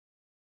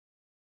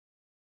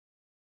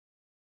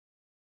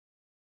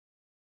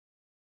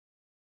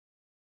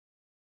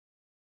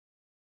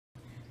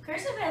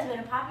Cursive has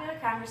been a popular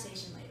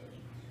conversation lately.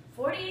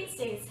 48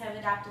 states have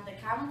adopted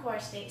the Common Core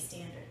state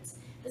standards.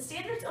 The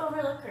standards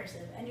overlook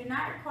cursive and do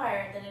not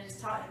require that it is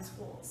taught in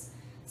schools.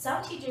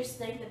 Some teachers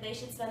think that they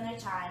should spend their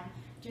time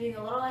doing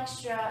a little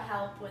extra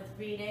help with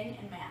reading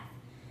and math.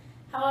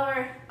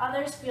 However,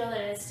 others feel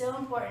that it is still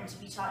important to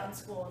be taught in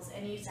schools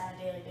and used on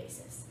a daily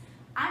basis.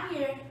 I'm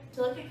here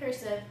to look at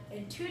cursive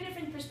in two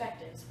different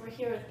perspectives. We're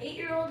here with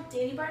 8-year-old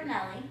Danny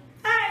Bartonelli,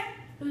 hi,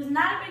 who's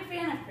not a big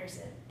fan of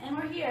cursive, and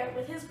we're here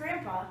with his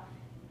grandpa,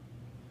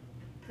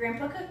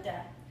 Grandpa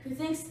Gupta, who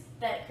thinks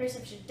that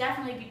cursive should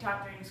definitely be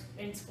taught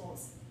in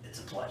schools. It's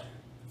a pleasure.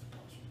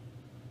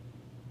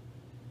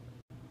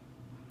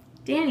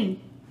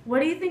 Danny, what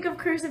do you think of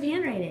cursive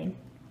handwriting?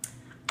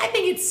 I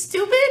think it's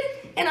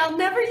stupid, and I'll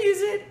never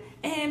use it,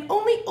 and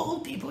only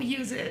old people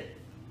use it.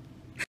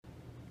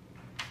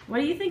 What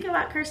do you think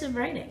about cursive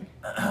writing?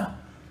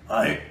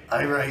 I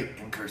write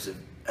in cursive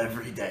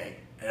every day,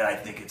 and I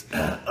think it's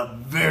a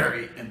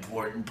very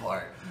important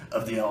part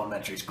of the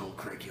elementary school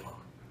curriculum.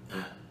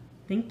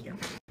 Thank you.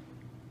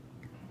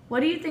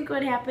 What do you think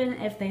would happen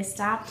if they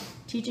stopped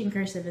teaching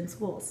cursive in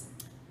schools?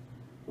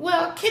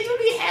 Well, kids would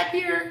be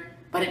happier,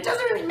 but it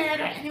doesn't really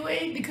matter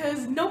anyway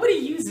because nobody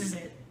uses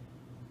it.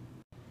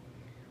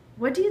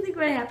 What do you think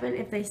would happen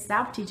if they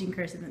stopped teaching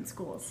cursive in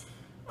schools?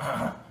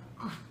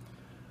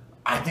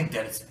 I think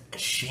that it's a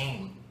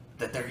shame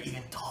that they're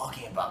even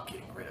talking about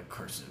getting rid of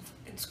cursive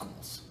in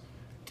schools.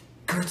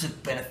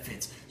 Cursive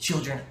benefits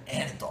children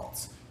and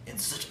adults in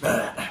such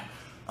a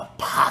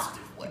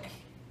positive way.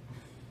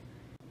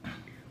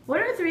 What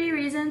are 3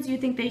 reasons you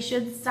think they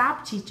should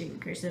stop teaching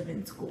cursive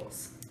in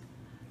schools?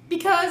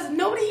 Because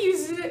nobody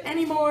uses it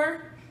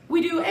anymore.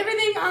 We do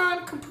everything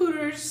on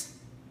computers,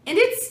 and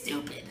it's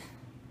stupid.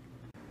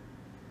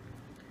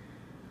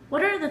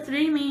 What are the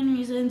 3 main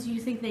reasons you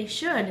think they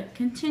should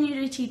continue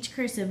to teach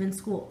cursive in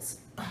schools?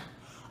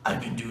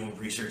 I've been doing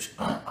research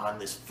on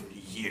this for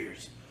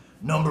years.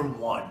 Number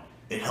 1,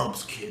 it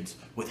helps kids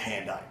with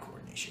hand-eye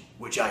coordination,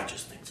 which I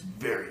just think is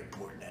very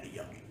important at a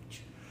young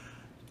age.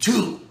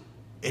 2,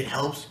 it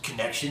helps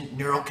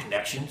neural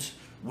connections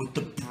with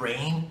the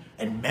brain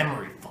and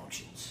memory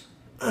functions.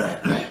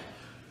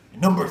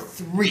 Number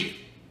 3,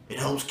 it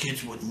helps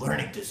kids with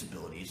learning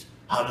disabilities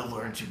how to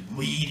learn to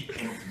read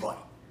and write.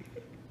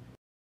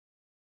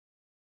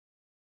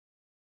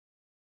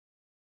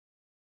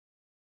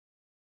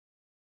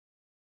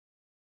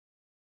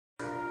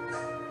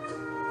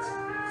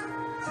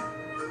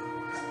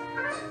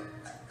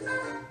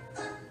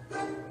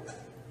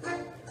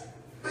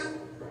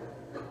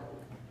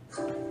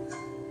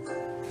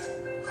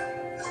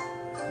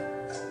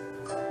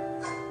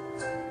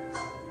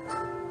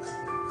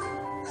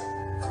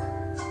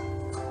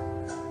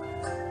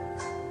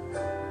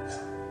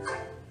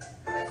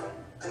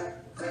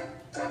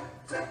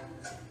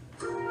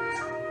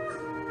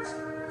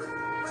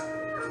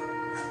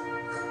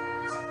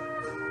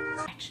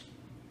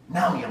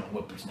 Now, young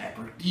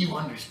whippersnapper, do you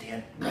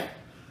understand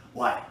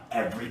why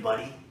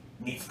everybody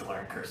needs to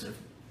learn cursive?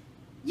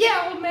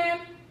 Yeah, old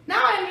man.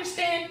 Now I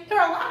understand. There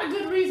are a lot of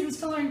good reasons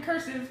to learn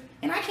cursive,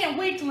 and I can't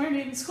wait to learn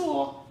it in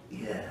school.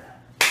 Yeah.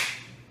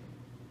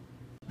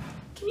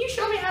 Can you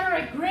show me how to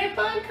write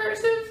grandpa in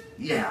cursive?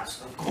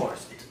 Yes, of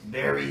course. It's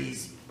very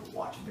easy, but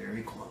watch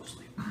very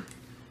closely.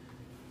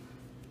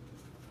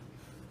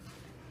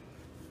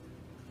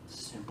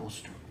 Simple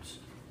strokes,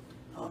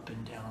 up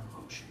and down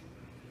motion.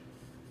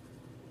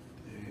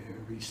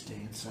 Very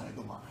stay inside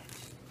the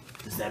lines.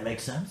 Does that make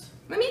sense?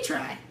 Let me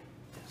try.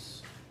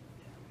 Yes.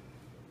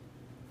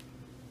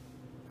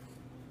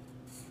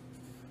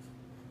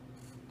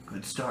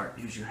 Good start.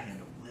 Use your hand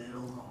a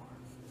little more.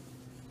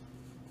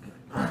 Good.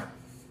 Yeah.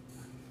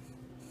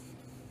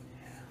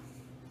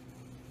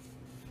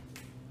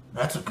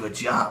 That's a good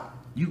job.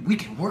 We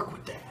can work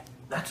with that.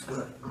 That's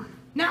good.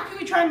 Now can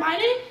we try my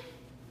name?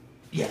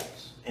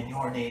 Yes. And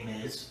your name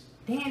is?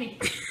 Danny.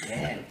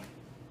 Danny.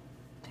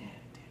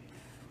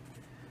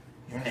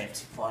 Your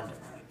name's fun to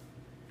write,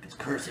 because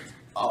cursive's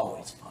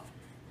always fun.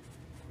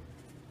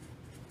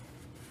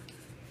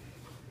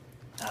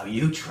 Now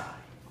you try.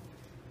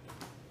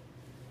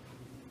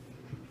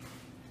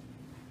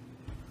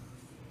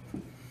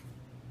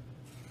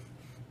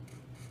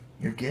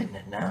 You're getting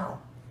it now.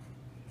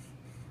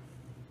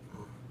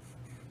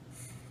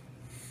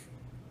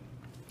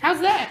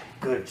 How's that?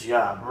 Good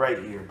job, right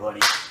here,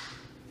 buddy.